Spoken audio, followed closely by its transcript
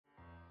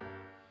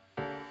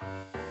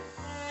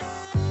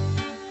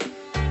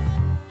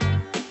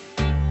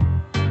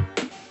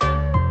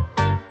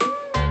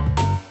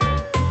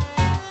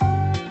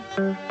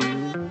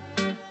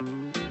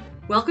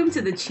Welcome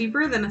to the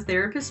Cheaper Than a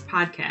Therapist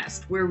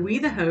podcast, where we,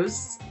 the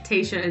hosts,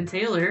 Tasha and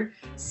Taylor,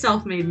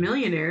 self-made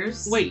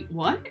millionaires. Wait,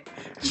 what?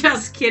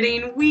 Just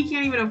kidding. We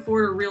can't even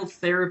afford a real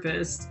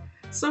therapist.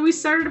 So we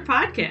started a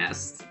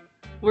podcast.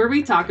 Where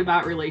we talk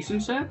about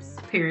relationships,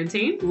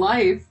 Parenting,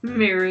 life,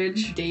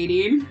 marriage,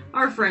 dating,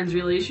 our friends'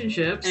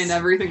 relationships, and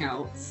everything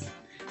else.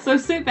 So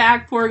sit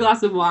back, pour a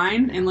glass of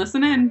wine, and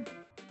listen in.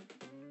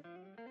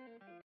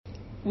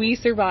 We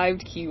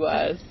survived Key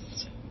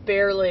West.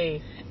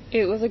 Barely.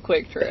 It was a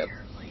quick trip.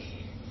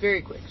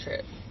 Very quick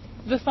trip.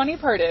 The funny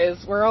part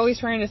is, we're always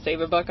trying to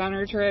save a buck on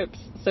our trips,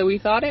 so we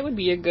thought it would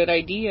be a good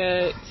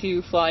idea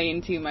to fly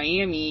into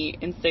Miami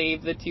and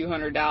save the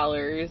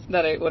 $200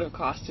 that it would have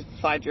cost to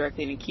fly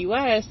directly to Key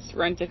West,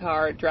 rent a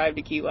car, drive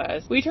to Key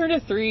West. We turned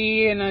a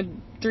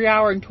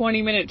 3-hour and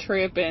 20-minute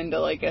trip into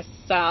like a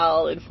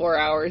solid 4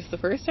 hours the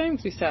first time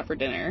because we stopped for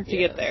dinner to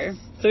get there.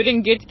 So we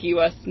didn't get to Key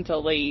West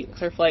until late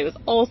because our flight was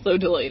also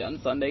delayed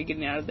on Sunday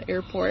getting out of the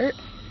airport.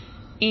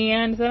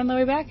 And then on the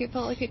way back, it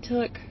felt like it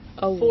took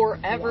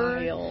forever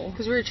while.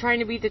 Because we were trying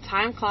to beat the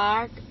time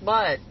clock,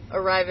 but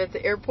arrive at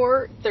the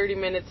airport, 30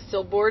 minutes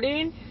till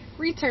boarding,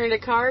 returned a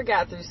car,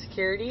 got through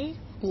security.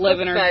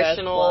 Living our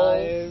best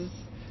lives.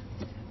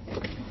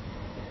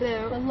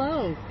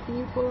 Hello. Can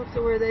you pull up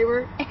to where they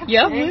were?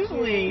 Yeah,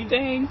 absolutely.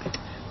 Thanks.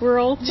 We're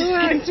all just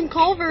getting some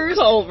Culvers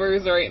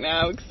right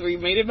now because we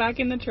made it back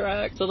in the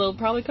truck. So they'll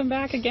probably come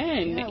back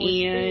again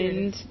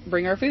and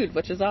bring our food,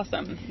 which is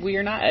awesome. We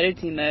are not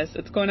editing this.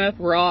 It's going up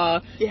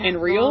raw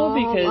and real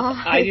because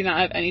I do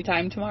not have any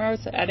time tomorrow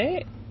to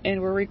edit.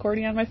 And we're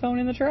recording on my phone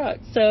in the truck.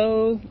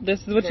 So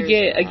this is what you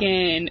get,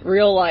 again,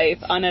 real life,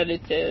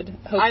 unedited.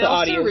 Hope the audio is good. I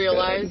also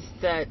realized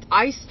that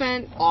I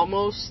spent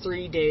almost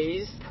 3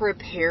 days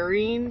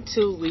preparing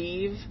to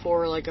leave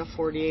for like a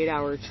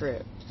 48-hour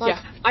trip. Like,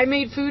 yeah. I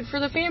made food for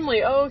the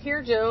family. Oh,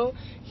 here, Joe.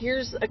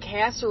 Here's a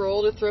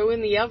casserole to throw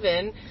in the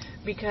oven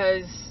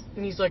because...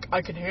 And he's like,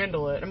 I can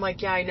handle it. I'm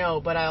like, yeah, I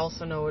know, but I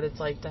also know what it's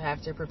like to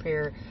have to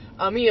prepare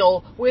a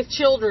meal with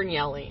children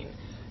yelling.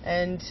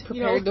 And,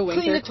 clean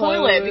the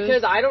toilet,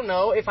 because I don't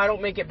know, if I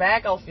don't make it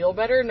back, I'll feel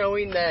better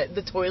knowing that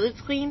the toilet's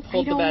clean.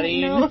 Hold the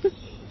bedding.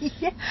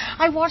 Yeah,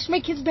 I washed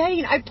my kid's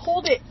bedding. I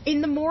pulled it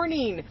in the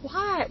morning.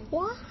 Why?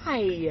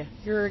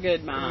 You're a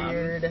good mom.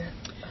 Weird.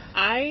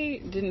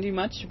 I didn't do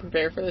much to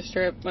prepare for this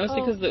trip,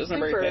 mostly because it was my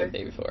birthday the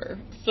day before.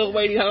 Still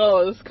waiting on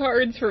all those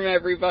cards from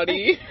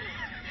everybody.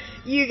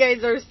 You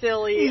guys are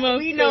silly.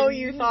 We know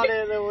you thought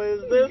it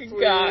was this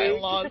week. Got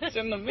lost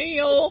in the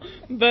meal.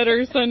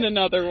 Better send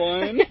another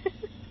one.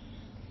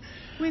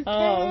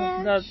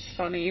 That's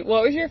funny.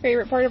 What was your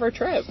favorite part of our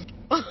trip?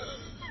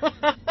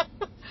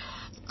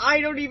 I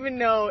don't even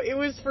know. It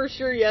was for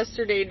sure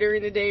yesterday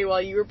during the day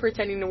while you were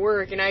pretending to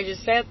work, and I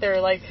just sat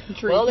there like,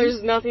 well,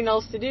 there's nothing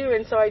else to do,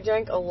 and so I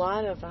drank a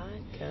lot of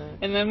vodka.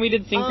 And then we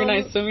did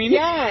synchronized swimming.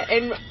 Yeah,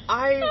 and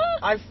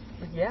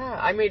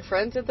I made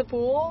friends at the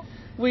pool.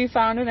 We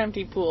found an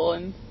empty pool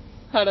and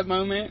had a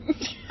moment.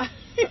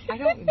 I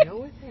don't know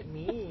what that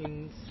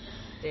means.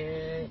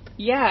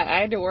 Yeah,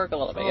 I had to work a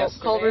little bit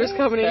yesterday. Culver's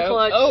coming in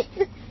clutch.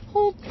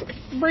 Hold.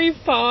 Brief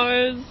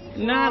pause.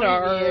 Not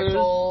ours.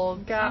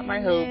 Got my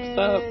hopes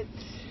up.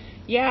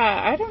 Yeah,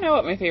 I don't know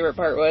what my favorite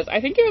part was.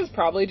 I think it was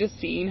probably just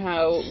seeing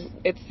how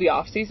it's the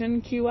off-season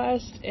in Key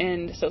West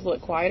and so it's a little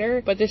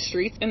quieter, but the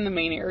streets in the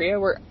main area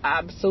were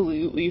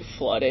absolutely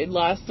flooded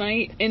last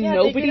night, and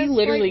nobody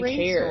literally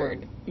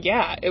cared.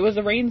 Yeah, it was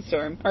a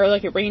rainstorm, or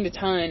like it rained a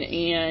ton,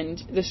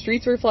 and the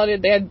streets were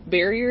flooded. They had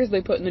barriers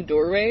they put in the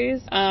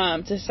doorways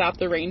to stop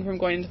the rain from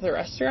going into the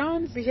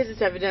restaurants. Because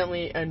it's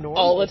evidently a normal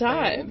all the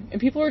time. thing.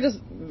 And people were just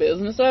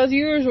business as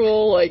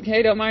usual, like,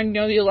 hey, don't mind,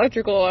 the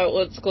electrical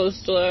outlet's close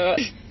to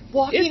that.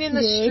 Walking in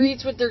the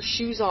streets with their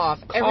shoes off.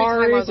 Cars, every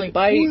time I was like,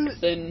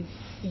 bikes, and...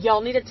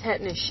 Y'all need a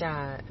tetanus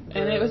shot.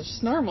 And it was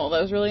just normal.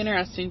 That was really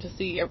interesting to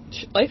see.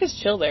 Life is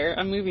chill there.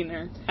 I'm moving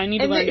there. I need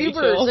to learn to be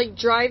chill. And the Ubers, like,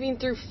 driving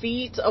through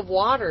feet of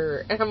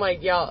water. And I'm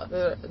like, y'all,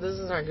 this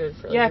is not good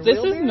for Yeah, if this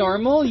is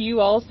normal,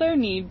 you also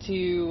need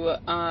to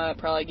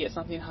probably get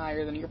something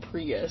higher than your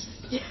Prius.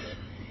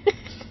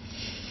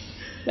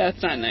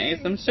 That's not nice.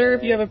 I'm sure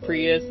if you have a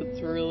Prius,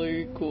 it's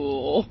really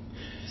cool.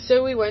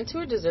 So we went to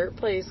a dessert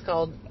place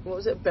called, what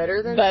was it,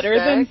 Better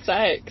Than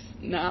Sex.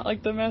 Not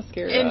like the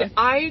mascara. And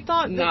I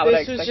thought that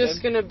this was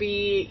just going to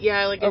be,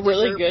 like a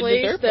really good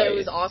dessert place. That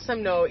was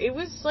awesome. No, it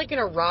was like an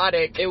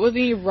erotic. It was an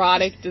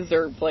erotic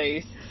dessert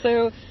place.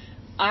 So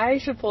I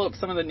should pull up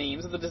some of the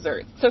names of the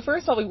desserts. So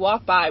first of all, we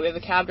walk by. We have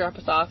a cab drop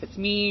us off. It's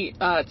me,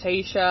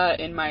 Tasha,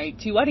 and my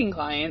 2 wedding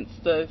clients,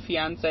 the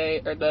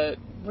fiancé, or the...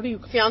 What are you...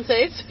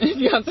 Fiancés?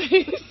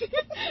 Fiancés.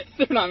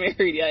 They're not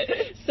married yet.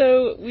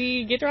 So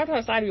we get dropped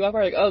outside. We walk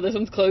by, like, oh, this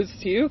one's closed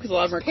too? Because a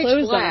lot of them are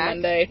closed on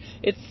Monday.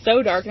 It's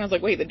so dark. And I was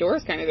like, wait, the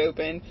door's kind of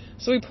open.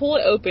 So we pull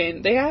it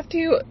open. They have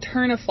to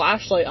turn a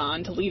flashlight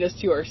on to lead us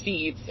to our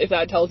seats, if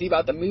that tells you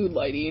about the mood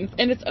lighting.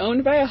 And it's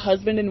owned by a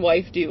husband and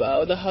wife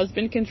duo. The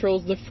husband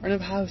controls the front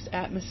of house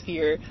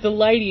atmosphere, the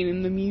lighting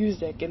and the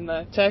music and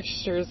the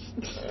textures.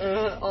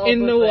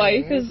 And the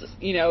wife is,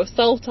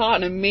 self-taught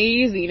and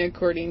amazing,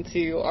 according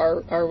to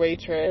our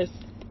waitress.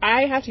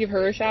 I have to give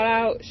her a shout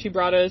out. She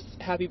brought us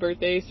happy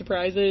birthday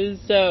surprises.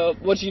 So,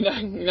 you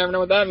never know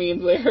what that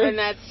means there. And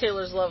that's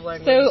Taylor's love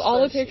language. So,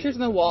 all the pictures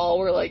on the wall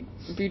were like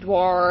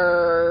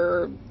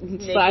boudoir /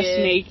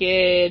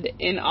 naked,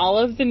 and all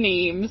of the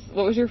names.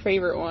 What was your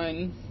favorite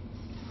one?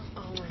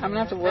 I'm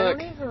gonna have to look.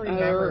 I don't even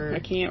remember. I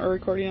can't. We're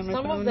recording on my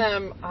phone. Some of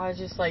them, I was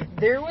just like,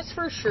 there was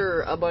for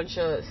sure a bunch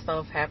of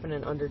stuff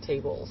happening under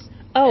tables.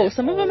 Oh,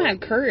 some of them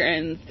had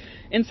curtains.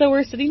 And so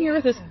we're sitting here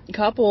with this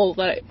couple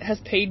that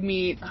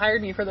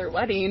hired me for their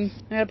wedding.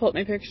 I had to pull up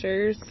my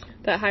pictures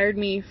that hired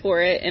me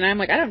for it. And I'm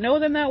like, I don't know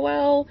them that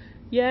well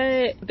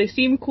yet. They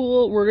seem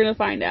cool. We're going to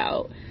find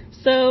out.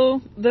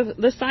 So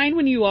the sign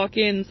when you walk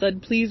in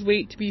said, please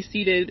wait to be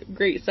seated.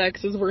 Great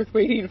sex is worth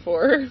waiting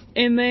for.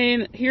 And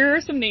then here are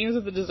some names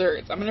of the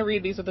desserts. I'm going to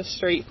read these with a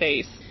straight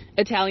face.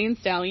 Italian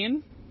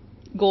Stallion,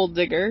 Gold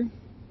Digger,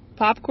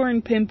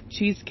 Popcorn Pimp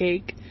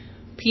Cheesecake,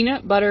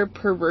 Peanut Butter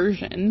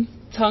Perversion,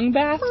 Tongue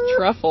Bath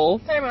Truffle.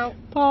 Time out.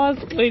 Pause.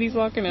 Lady's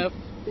walking up.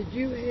 Did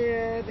you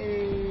have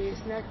a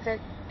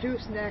two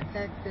snack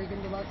pack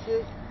bacon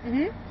deluxes?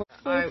 Mm-hmm.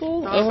 I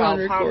thought about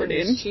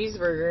recording.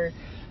 Cheeseburger.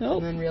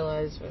 Nope. And then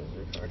realized I was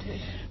recording.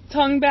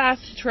 Tongue Bath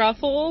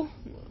Truffle,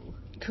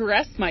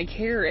 Caress My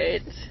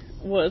Carrot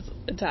was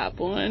a top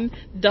one.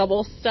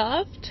 Double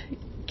Stuffed,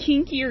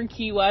 Kinkier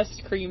Key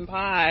West Cream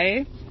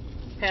Pie.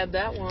 Had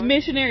that one.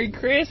 Missionary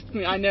Crisp.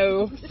 I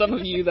know some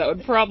of you that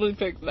would probably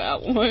pick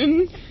that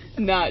one.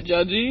 Not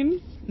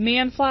judging.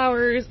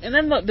 Manflowers. And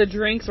then the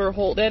drinks were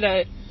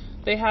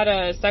they had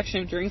a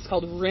section of drinks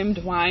called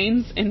rimmed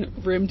wines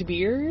and rimmed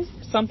beers.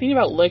 Something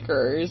about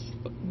liquors,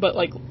 but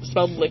like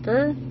spelled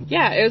liquor.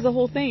 Yeah, it was a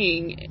whole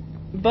thing.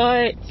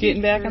 But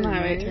getting back on the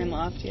highway, turn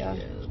left, yeah.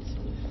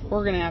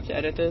 We're going to have to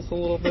edit this a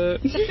little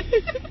bit.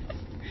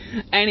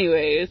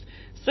 Anyways.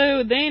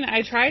 So then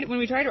when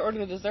we tried to order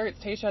the desserts,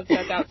 Tasha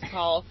stepped out to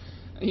call,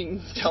 you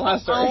can tell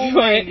that story. Oh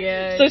my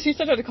God. So she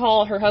stepped out to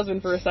call her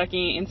husband for a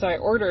second, and so I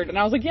ordered, and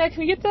I was like, yeah, can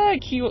we get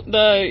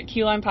the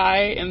key lime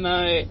pie and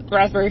the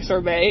raspberry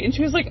sorbet? And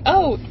she was like,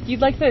 oh,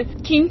 you'd like the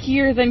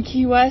kinkier than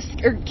Key West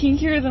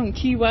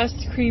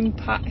cream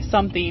pie,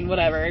 something,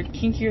 whatever.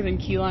 Kinkier than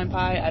key lime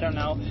pie, I don't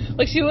know.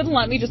 Like, she wouldn't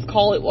let me just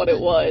call it what it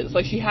was.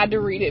 Like, she had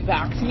to read it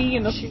back to me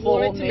in the full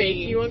name. She wanted to make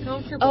you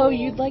uncomfortable. Oh,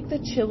 you'd like the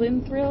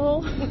Chillin'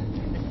 Thrill?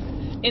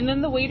 And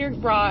then a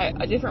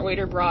different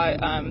waiter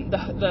brought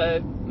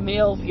the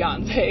male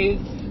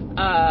fiance's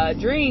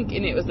drink,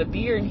 and it was a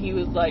beer, and he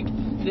was like,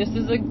 this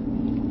is a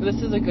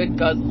good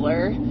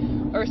guzzler,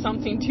 or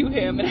something to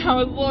him. And I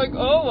was like,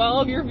 oh, well,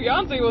 if your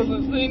fiance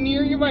wasn't sitting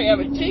here, you might have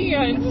a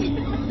chance.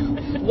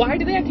 Why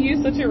do they have to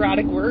use such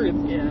erotic words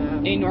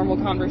in normal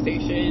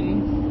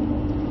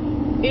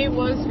conversation? It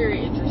was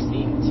very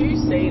interesting to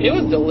say that. It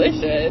was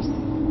delicious.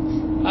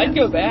 I'd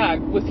go back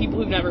with people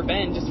who've never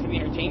been just for the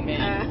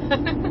entertainment.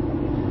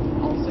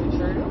 Also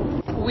true.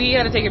 We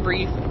had to take a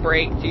brief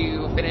break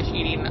to finish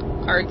eating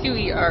our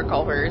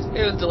Culvers.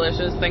 It was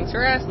delicious. Thanks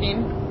for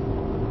asking.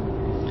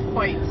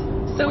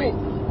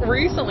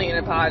 Recently in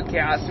a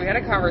podcast, we had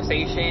a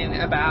conversation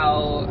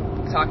about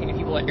talking to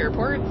people at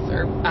airports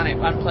or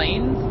on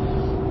planes,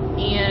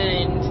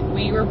 and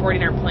we were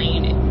boarding our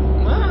plane.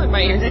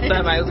 My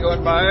semi was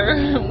going by.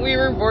 We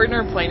were boarding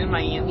our plane in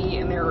Miami,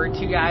 and there were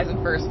two guys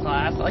in first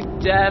class that, like,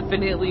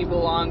 definitely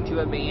belonged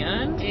to a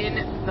band. In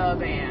the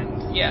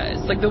band. Yeah,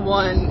 it's like the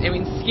one,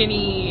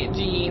 skinny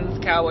jeans,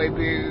 cowboy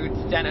boots,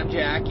 denim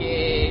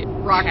jacket,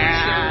 rocket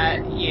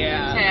hat,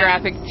 shirt,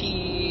 graphic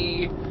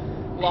tee,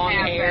 long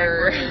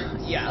hair.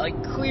 Yeah,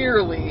 like,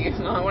 clearly.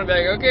 I want to be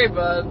like, okay,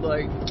 bud,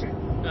 like,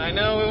 I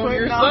know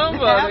you're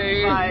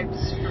somebody.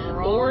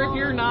 Or if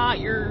you're not,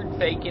 you're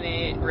faking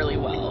it really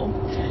well.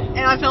 And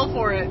I fell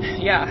for it.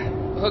 Yeah,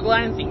 hook,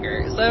 line, and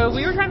sinker. So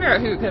we were trying to figure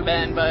out who it could have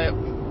been, but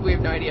we have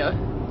no idea.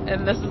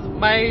 And this is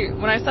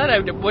when I said I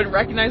wouldn't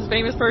recognize a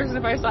famous person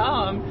if I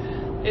saw him,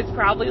 it's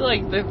probably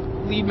like the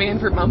lead man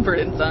for Mumford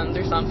and Sons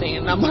or something.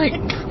 And I'm like,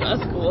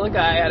 that's cool. The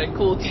guy had a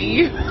cool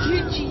tee.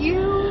 Could you,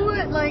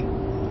 like,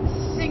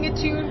 sing a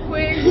tune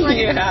quick? Like,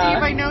 see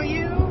if I know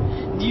you?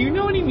 Do you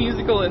know any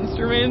musical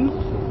instruments?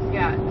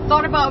 Yeah.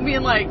 Thought about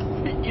being like,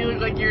 you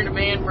look like you're in a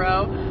band,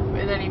 bro.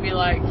 And then he'd be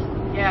like,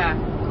 yeah,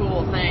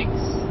 cool, thanks.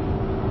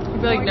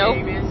 He'd be like, nope.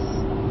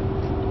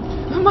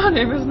 My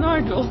name is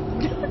Nigel.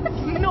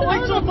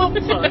 Nigel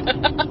Mumford.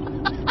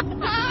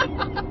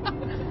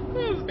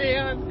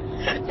 Man.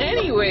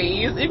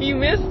 Anyways, if you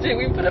missed it,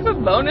 we put up a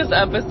bonus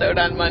episode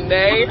on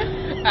Monday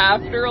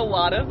after a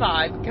lot of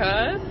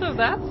vodka, so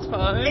that's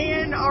fun.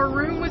 And our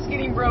room was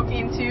getting broken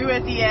into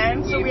at the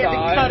end, so we had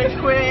to cut it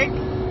quick.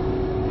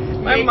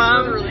 My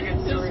mom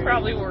is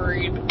probably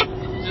worried.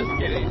 Just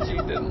kidding, she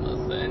didn't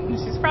listen.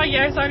 She's probably,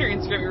 I saw on your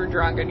Instagram you were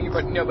drunk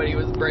but nobody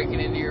was breaking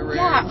into your room.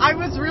 Yeah, I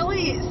was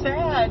really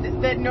sad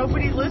that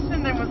nobody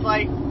listened and was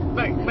like,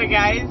 but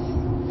guys,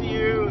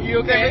 you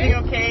okay?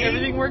 Everything okay?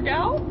 Everything work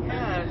out?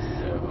 Yeah.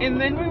 So. And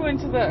then we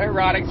went to the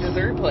erotic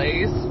dessert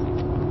place,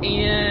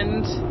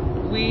 and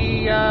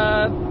we,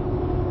 it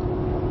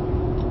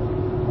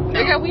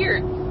got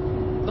weird.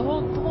 The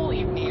whole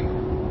evening.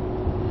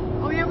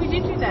 Oh yeah, we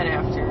did do that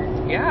after.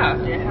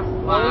 Yeah. Yeah.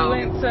 Well, Wow.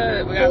 we got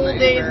Full an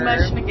days Uber.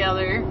 meshed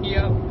together.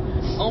 Yep.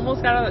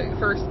 Almost got a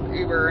first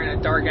Uber in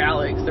a dark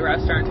alley because the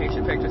restaurant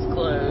Tasha picked was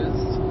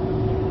closed.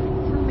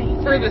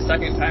 For the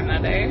second time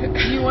that day.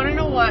 You want to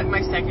know what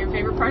my second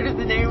favorite part of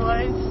the day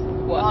was?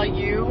 What? While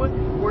you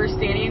were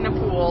standing in the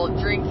pool,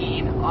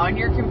 drinking, on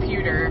your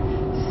computer,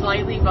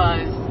 slightly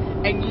buzzed,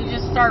 and you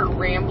just start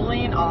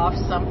rambling off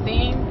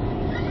something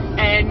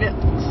and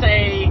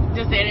say,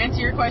 does that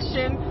answer your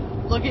question?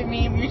 Look at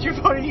me, mute your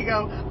phone, and you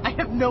go, I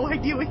have no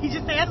idea what he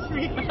just asked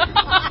me.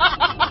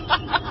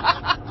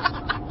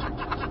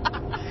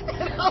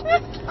 And I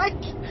was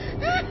like,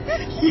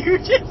 you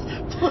just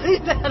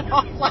played that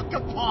off like a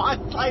boss,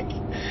 like,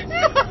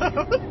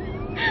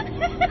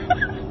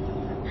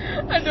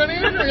 I don't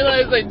even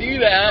realize I do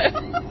that.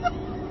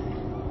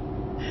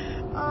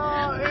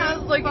 oh, it I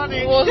was like,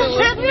 funny. wasn't Does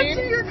that listening.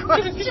 answer your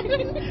question?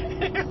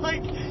 And you're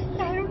like,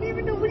 I don't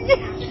even know what he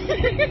asked.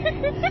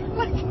 I'm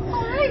like,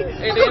 alright,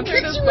 It I'll answered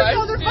get his you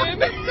another question.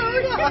 fucking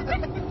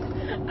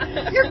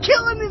soda. You're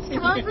killing this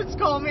conference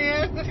call,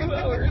 man. 2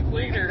 hours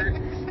later.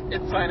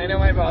 It's fine. I know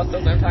my boss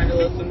doesn't have time to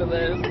listen to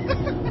this.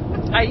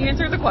 I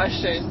answered the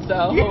question,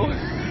 so.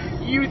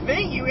 You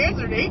think you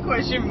answered a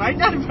question, might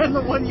not have been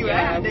the one they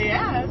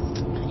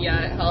asked.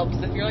 Yeah, it helps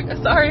if you're like,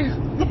 sorry,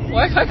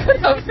 Wi-Fi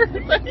cut out for a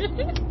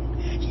second.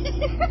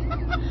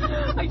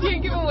 I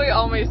can't give away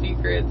all my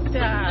secrets.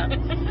 Stop.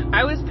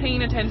 I was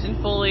paying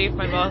attention fully if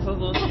my boss was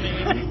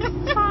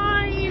listening.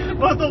 Fine.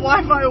 But the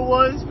Wi-Fi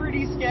was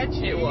pretty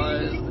sketchy. It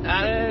was.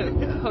 At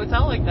a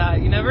hotel like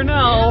that, you never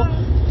know.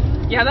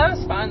 Yeah, that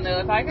was fun though.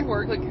 If I could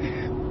work like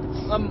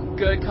a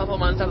good couple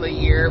months out of the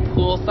year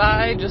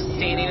poolside, just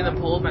standing in the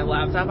pool with my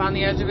laptop on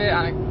the edge of it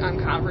on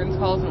conference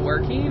calls and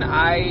working,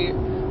 I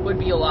would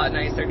be a lot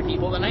nicer to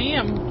people than I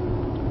am.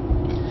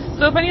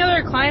 So if any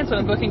other clients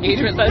want to book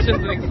engagement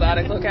sessions in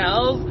exotic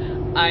locales,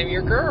 I'm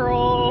your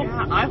girl.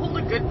 Yeah, I hold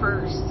a good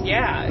purse.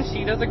 Yeah,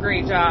 she does a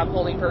great job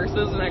holding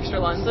purses and extra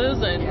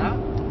lenses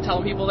and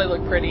telling people they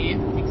look pretty.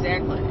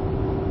 Exactly.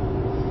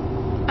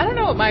 I don't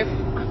know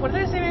what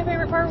did I say my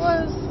favorite part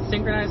was?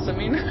 Synchronized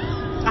swimming.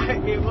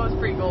 It was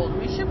pretty gold.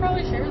 We should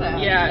probably share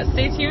that. Yeah,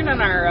 stay tuned on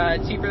our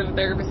Cheaper Than a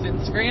Therapist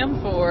Instagram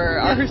for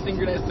our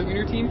synchronized swimming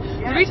routine.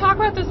 Yeah. Did we talk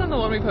about this on the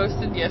one we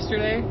posted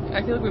yesterday?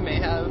 I feel like we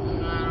may have.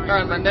 Or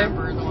on Monday.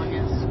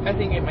 I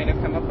think it might have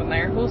come up on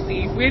there. We'll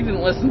see. We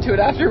didn't listen to it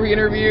after we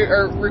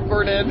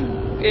recorded.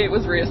 It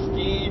was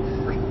risky.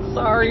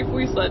 Sorry if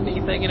we said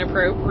anything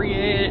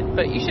inappropriate,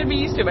 but you should be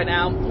used to it by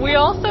now. We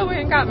also went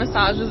and got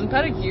massages and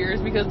pedicures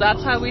because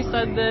that's how we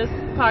said this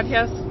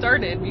podcast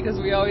started, because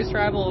we always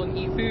travel and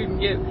eat food and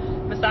get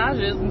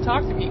massages and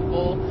talk to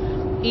people.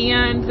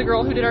 And the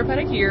girl who did our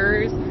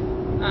pedicures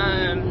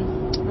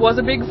was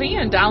a big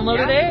fan,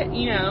 downloaded it,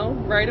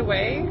 right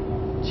away,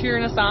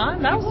 cheering us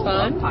on. That was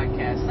fun.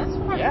 Podcast. That's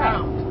what I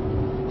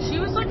found. She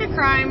was like a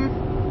crime,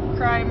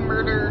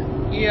 murder,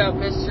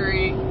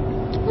 mystery.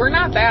 We're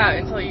not that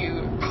until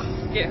you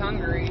get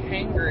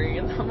hangry,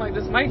 and I'm like,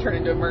 this might turn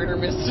into a murder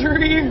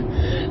mystery.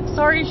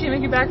 Sorry she didn't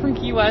make it back from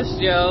Key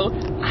West, Joe.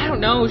 I don't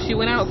know. She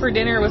went out for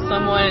dinner with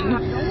someone.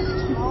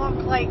 Don't talk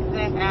like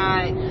that.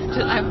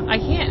 I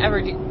can't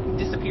ever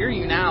disappear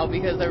you now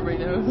because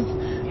everybody knows.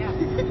 Yeah,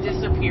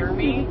 disappear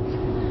me.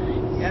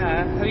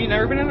 Yeah. Have you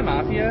never been in the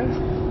mafia?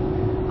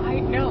 I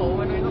know,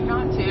 and I hope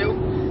not to.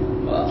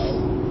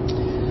 Well.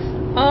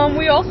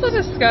 We also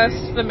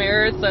discussed the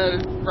merits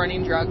of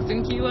running drugs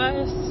in Key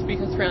West,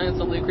 because apparently it's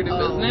a lucrative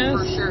business.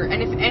 For sure.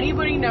 And if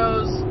anybody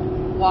knows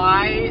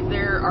why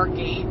there are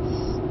gates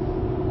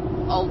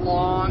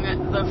along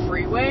the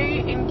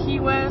freeway in Key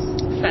West,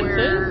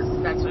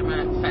 that's what I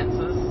meant,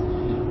 fences,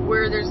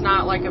 where there's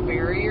not like a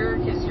barrier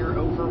because you're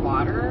over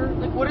water,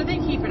 like what are they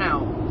keeping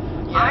out?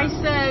 Yeah. I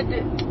said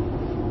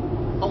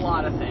a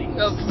lot of things.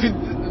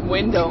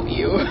 When don't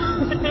you?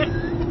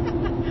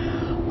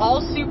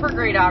 All super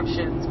great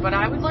options, but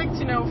I would like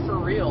to know for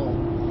real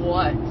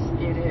what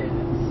it is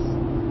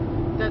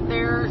that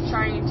they're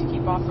trying to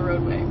keep off the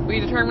roadway. We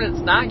determined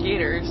it's not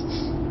gators.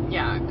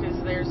 Yeah,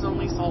 because there's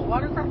only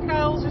saltwater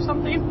crocodiles or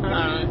something.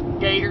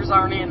 Gators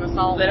aren't in the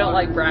salt They don't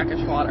water. like brackish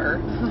water.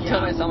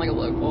 Tell me I sound like a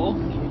local.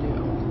 You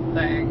do.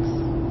 Thanks.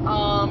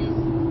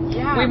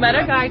 Yeah. We met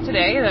a guy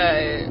today at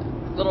a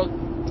little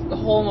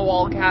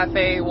hole-in-the-wall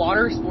cafe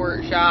water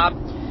sport shop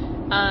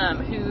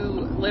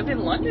who lived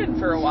in London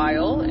for a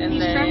while, and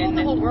He's then traveled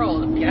the whole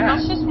world. He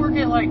must just work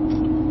at like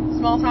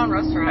small town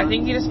restaurants. I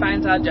think he just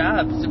finds odd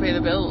jobs to pay the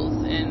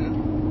bills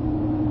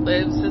and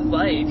lives his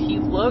life. He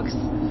looks,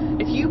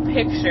 if you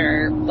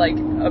picture like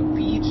a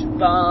beach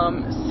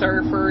bum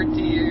surfer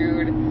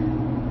dude,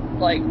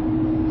 like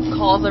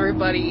calls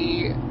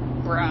everybody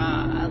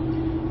Brad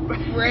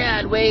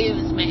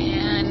waves,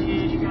 man.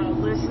 Dude, you gotta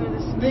listen to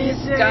this music.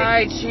 This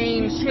guy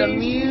changed the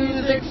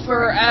music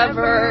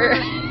forever.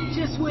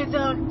 Just with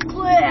a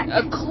click.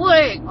 A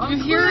click. You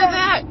hear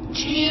that?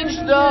 Change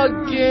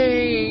the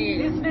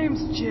game. His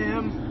name's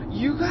Jim.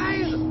 You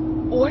guys,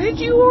 what did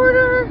you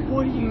order?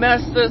 What do you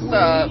mess this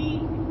up?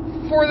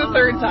 For the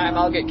third time,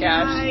 I'll get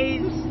cash.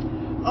 Guys.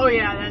 Oh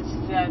yeah,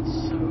 that's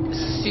so good.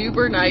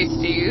 Super nice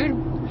dude.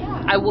 Yeah.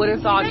 I would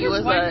have thought he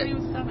was when he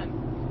was 7.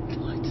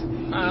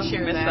 I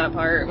missed that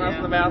part when I was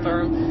in the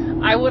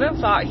bathroom. I would have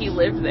thought he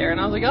lived there, and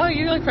I was like, oh,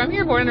 you're like from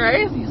here, born and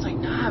raised? And he was like,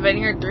 nah, I've been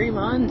here 3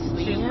 months.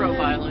 She's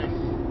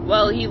profiling.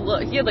 Well, he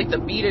had like the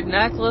beaded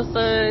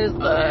necklaces,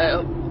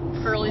 the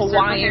curly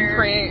Hawaiian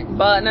print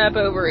button up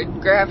over a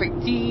graphic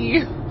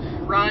tee.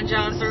 Ron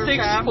Johnson,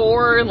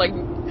 6'4", and like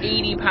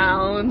 80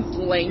 pounds,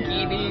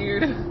 lanky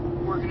dude.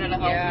 Working at a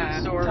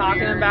health food store.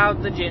 Talking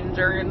about the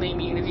ginger and the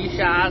immunity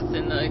shots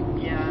and the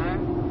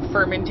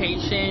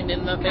fermentation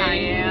and the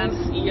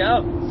things.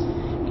 Yep.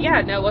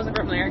 Yeah, no, it wasn't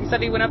from there. He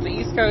said he went up the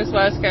East Coast,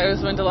 West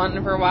Coast, went to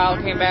London for a while,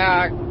 came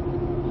back.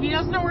 He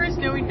doesn't know where he's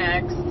going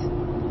next.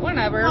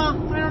 Whenever. I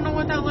don't know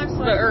what that looks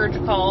like. The urge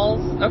calls.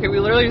 Okay, we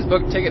literally just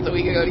booked tickets a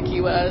week ago to Key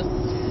West.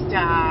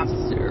 Stop.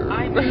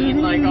 I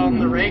mean, like, on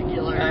the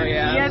regular. Oh,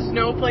 yeah. He has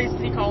no place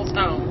he calls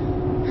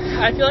home.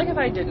 I feel like if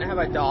I didn't have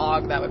a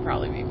dog, that would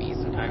probably be me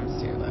sometimes,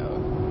 too, though.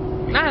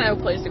 Not no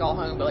place to call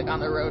home, but, like, on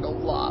the road a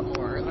lot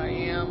more than I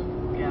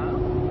am. Yeah.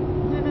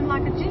 Living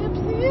like a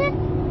gypsy.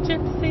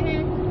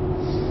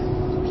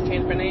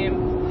 Change my name.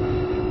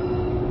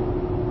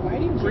 Why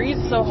do you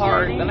breathe so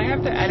hard? Then I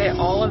have to edit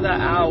all of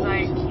that out.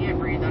 I can't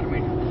breathe out of my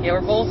nose. Yeah,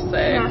 we're both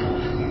sick.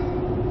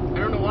 I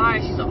don't know why.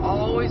 She's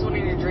always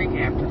wanting to drink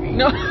after me.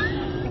 No.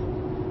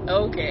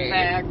 Okay.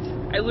 Fact.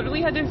 I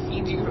literally had to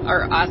feed you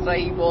our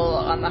acai bowl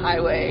on the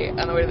highway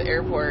on the way to the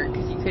airport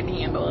because you couldn't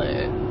handle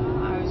it.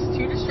 I was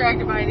too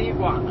distracted by the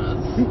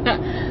iguanas.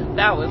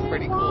 That was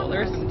pretty cool.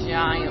 There's some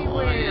giant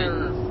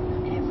ones.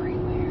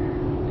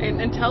 And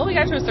until we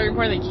got to a certain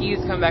point, the Keys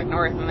come back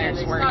north, and there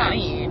just weren't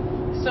any.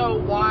 So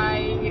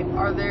why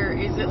are there?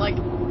 Is it like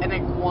an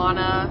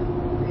iguana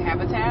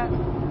habitat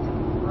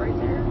right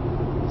there?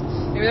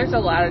 Maybe there's a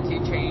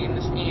latitude change,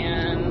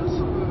 and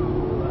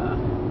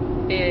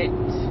it,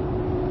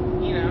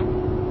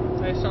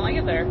 I just don't like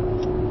it there.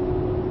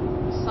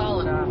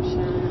 Solid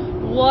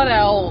option. What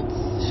else?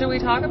 Should we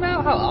talk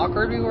about how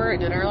awkward we were at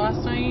dinner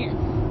last night?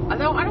 I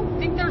don't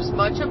think there's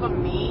much of a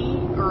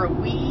me or a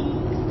we.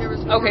 There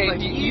was more okay,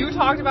 of a you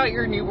talked about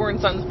your newborn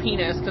son's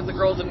penis because the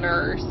girl's a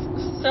nurse.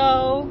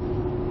 So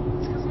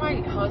it's because my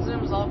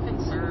husband was all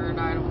concerned.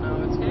 I don't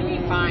know. It's gonna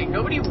be fine.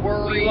 Nobody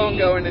worry. We won't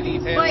go into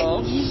detail.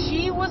 But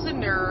she was a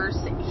nurse.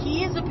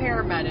 He is a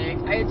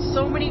paramedic. I had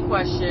so many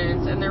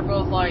questions, and they're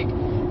both like,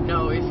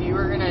 "No, if you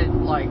were gonna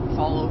like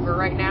fall over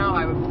right now,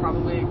 I would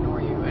probably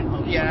ignore you and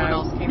hope someone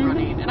else came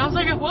running." And I was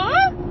like,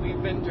 "What?" We've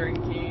been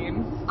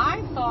drinking.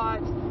 I thought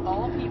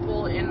all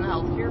people in the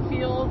healthcare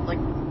field like.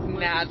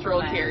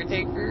 Natural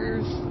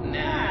caretakers.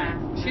 Nah.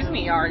 She's an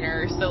ER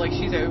nurse, so like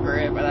she's over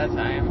it by that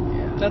time.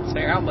 Yeah. That's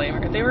fair. I'll blame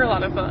her. They were a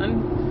lot of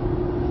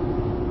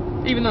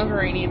fun. Even though it was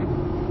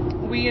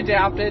raining. We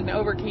adapted and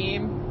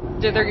overcame.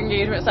 Did their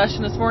engagement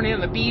session this morning on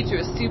the beach. It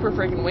was super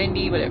freaking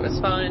windy, but it was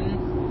fun.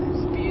 It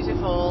was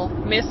beautiful.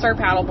 Missed our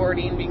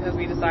paddleboarding because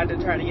we decided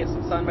to try to get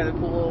some sun by the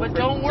pool. But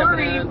don't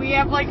worry, we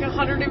have like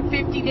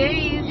 150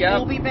 days. Yep.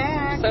 We'll be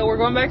back. So we're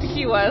going back to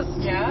Key West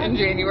in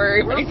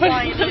January. We're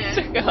flying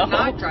in. We're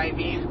not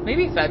driving.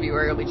 Maybe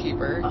February will be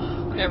cheaper.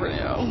 Never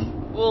know.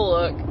 We'll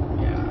look.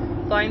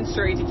 Yeah. Flying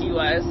straight to Key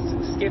West.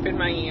 Skipping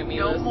Miami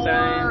no this more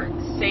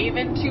time.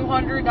 Saving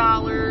 $200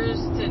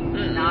 to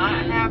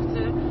not have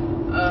to.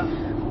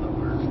 The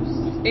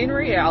worst. In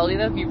reality,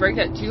 though, if you break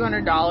that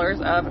 $200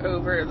 up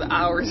over the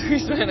hours we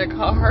spent in a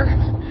car.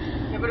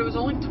 Yeah, but it was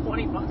only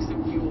 $20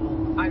 in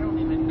fuel. I don't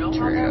even know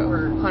how that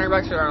works.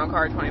 $100 for our own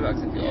car,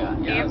 $20 in fuel.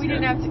 Yeah, and we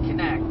didn't have to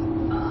connect.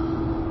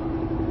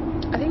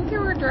 I think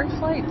there were direct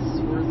flights.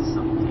 Worth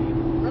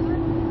something. Were there?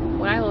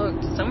 When I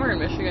looked, somewhere in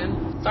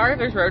Michigan. Sorry if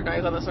there's road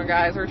noise on this one,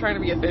 guys. We're trying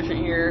to be efficient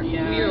here.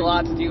 Yeah. We need a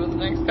lot to do with the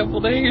next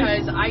couple days.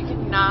 Because I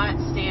cannot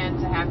stand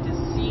to have to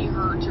see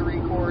her to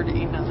record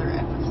another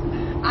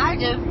episode. I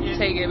just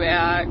take it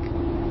back.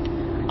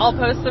 I'll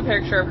post a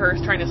picture of her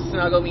trying to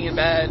snuggle me in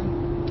bed.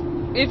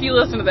 If you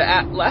listen to the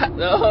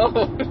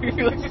if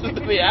you listen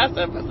to the ass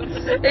episode,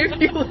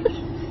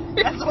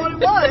 that's what it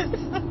was.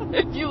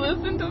 If you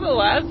listen to the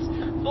last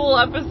full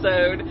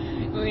episode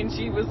when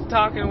she was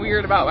talking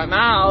weird about my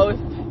mouth,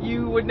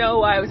 you would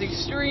know I was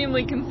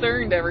extremely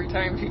concerned every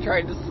time she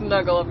tried to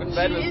snuggle up in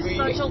bed with me. She is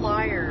such a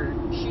liar.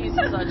 She's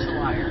such a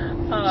liar.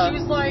 She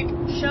was like,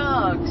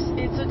 "Shucks,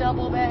 it's a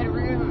double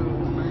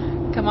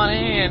bedroom. Come on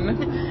in."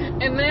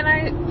 And then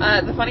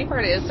the funny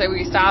part is, so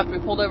we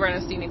pulled over on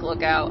a scenic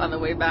lookout on the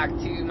way back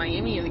to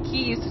Miami and the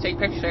Keys to take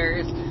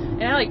pictures.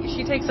 And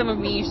she takes some of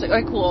me. She's like,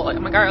 "Oh, cool."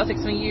 I'm like, "All right, I'll take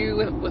some of you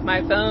with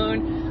my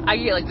phone." I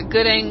get the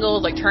good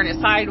angles, turn it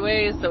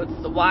sideways, so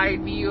it's the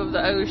wide view of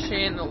the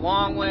ocean, the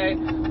long way.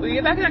 We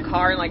get back in the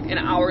car, and an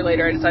hour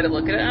later, I decided to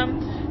look at him.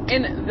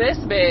 And this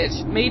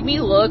bitch made me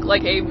look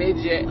like a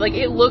midget.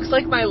 It looks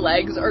like my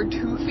legs are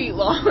 2 feet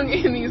long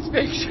in these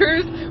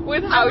pictures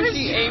with how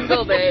she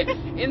angled it.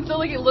 And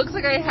so, it looks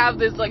like I have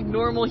this,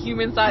 normal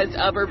human-sized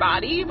upper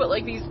body, but,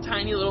 these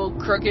tiny little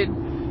crooked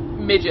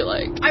midget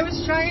legs. I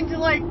was trying to,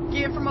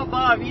 get from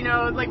above,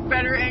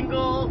 better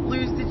angle,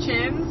 lose the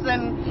chins,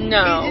 and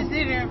no. It just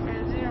didn't work.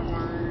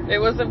 It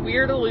was a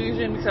weird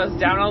illusion because I was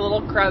down on a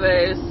little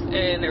crevice,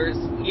 and there was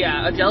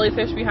Yeah, a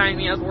jellyfish behind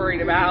me I was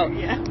worried about.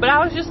 Yeah. But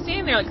I was just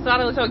standing there, like, thought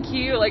it looked so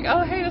cute. Like,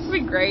 oh, hey, this would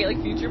be great.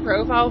 Like, future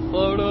profile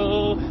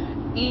photo.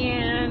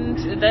 And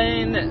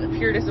then,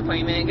 pure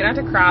disappointment. Gonna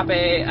have to crop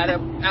it at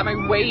my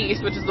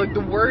waist, which is, like,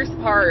 the worst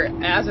part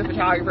as a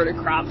photographer to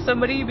crop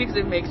somebody because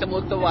it makes them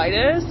look the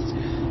whitest.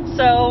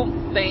 So,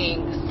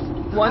 thanks.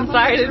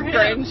 One-sided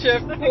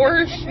friendship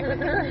for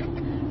sure.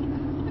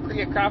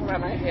 Get cropping at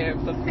my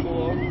hips. That's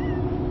cool.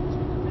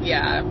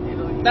 Yeah,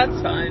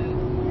 that's fun.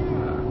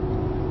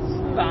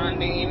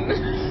 Bonding.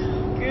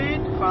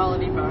 Good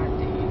quality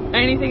bonding.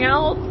 Anything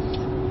else?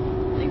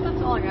 I think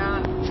that's all I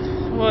got.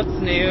 What's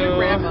new?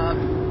 Wrap up.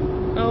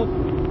 Oh,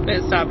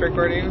 it stopped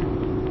recording.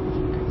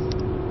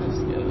 Just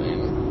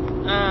kidding.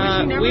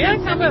 We had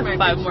to have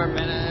 5 more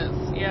minutes.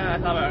 Yeah, I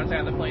thought I was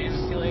on the plane.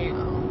 It's too late.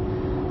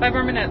 5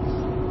 more minutes.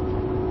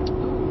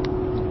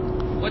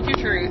 What's your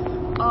truth?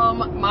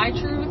 My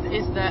truth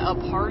is that a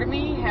part of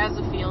me has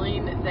a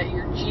feeling that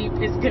your Jeep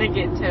is gonna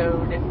get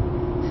towed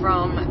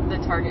from the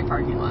Target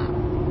parking lot.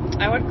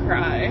 I would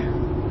cry.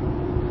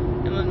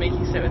 And then make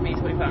you sit with me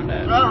till we found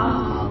it.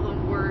 Oh, the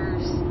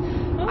worst.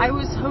 Oh. I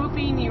was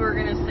hoping you were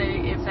gonna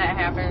say, if that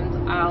happens,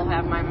 I'll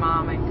have my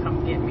mom and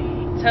come get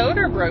me. Towed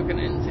or broken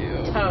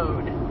into?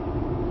 Towed.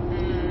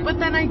 But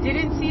then I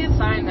didn't see a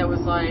sign that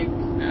was like,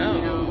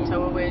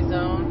 tow away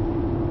zone.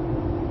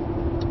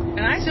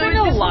 And I spend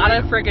a lot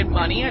of friggin'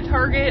 money at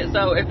Target,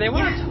 so if they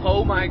want to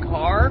tow my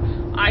car,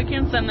 I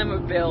can send them a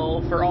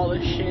bill for all the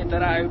shit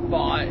that I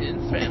bought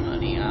and spent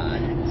money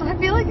on. So I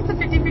feel like it's a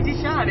 50-50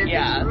 shot if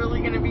it's really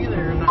going to be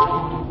there or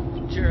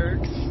not.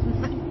 Jerks.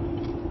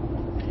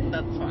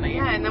 That's funny.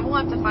 Yeah, and then we'll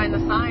have to find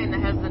the sign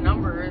that has the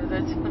number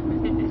that's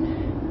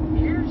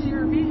here's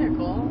your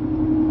vehicle.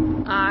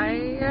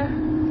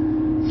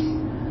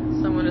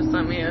 Someone just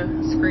sent me a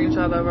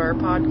screenshot of our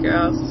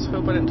podcast.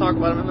 Hope I didn't talk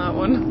about him in that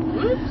one.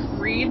 Whoops.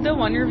 Read the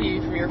one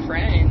review from your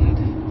friend.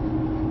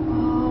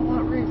 Oh,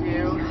 what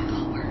review? Your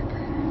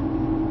coworker.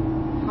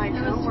 My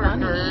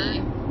coworker.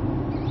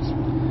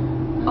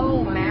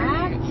 Oh,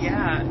 Matt?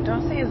 Yeah,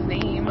 don't say his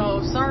name.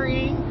 Oh,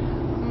 sorry.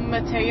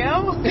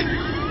 Mateo?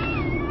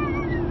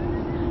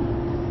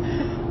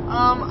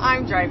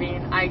 I'm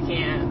driving. I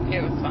can't.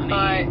 It was funny.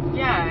 But,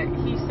 yeah,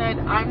 he said,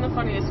 I'm the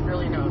funniest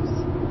girl he knows.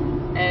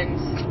 And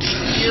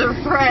your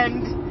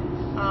friend,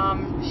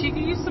 she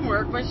could use some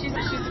work, but she's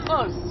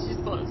close. She's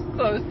close.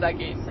 Close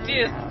second. So,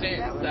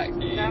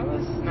 second. That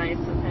was nice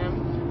of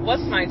him.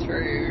 What's my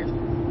truth?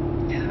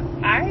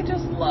 I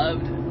just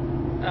loved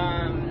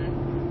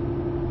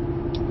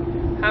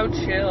how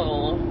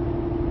chill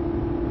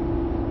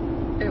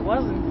it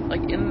was.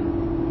 Like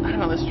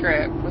this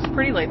trip was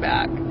pretty laid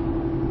back.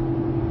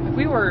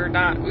 We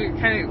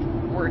kind of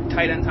were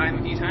tight on time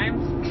a few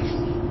times.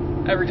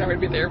 Every time we'd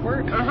be at the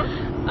airport.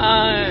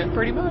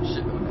 Pretty much.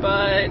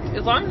 But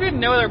as long as we had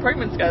no other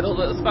appointment scheduled,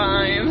 it was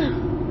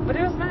fine. But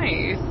it was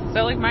nice.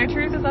 So, like, my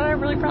truth is that I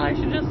really probably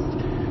should just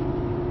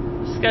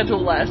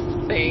schedule less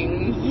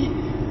things.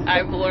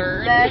 I've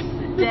learned. Less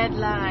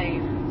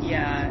deadlines.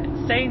 Yeah.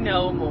 Say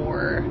no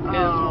more.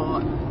 Oh,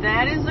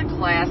 that is a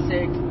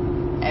classic.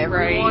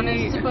 Everyone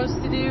is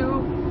supposed to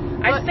do.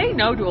 I say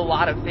no to a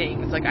lot of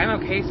things. Like,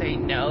 I'm okay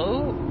saying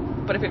no,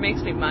 but if it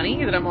makes me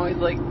money, then I'm always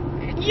like,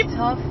 it's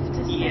tough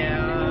to say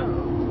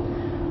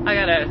no. I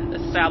gotta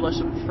establish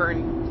some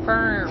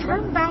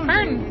firm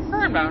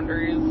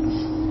boundaries.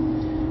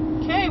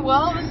 Okay,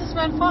 well, this has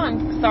been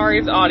fun. Sorry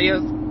if the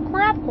audio's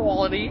crap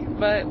quality,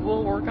 but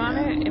we'll work on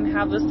it and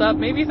have this up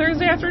maybe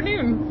Thursday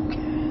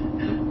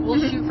afternoon. We'll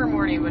shoot for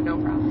morning, but no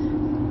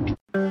promises.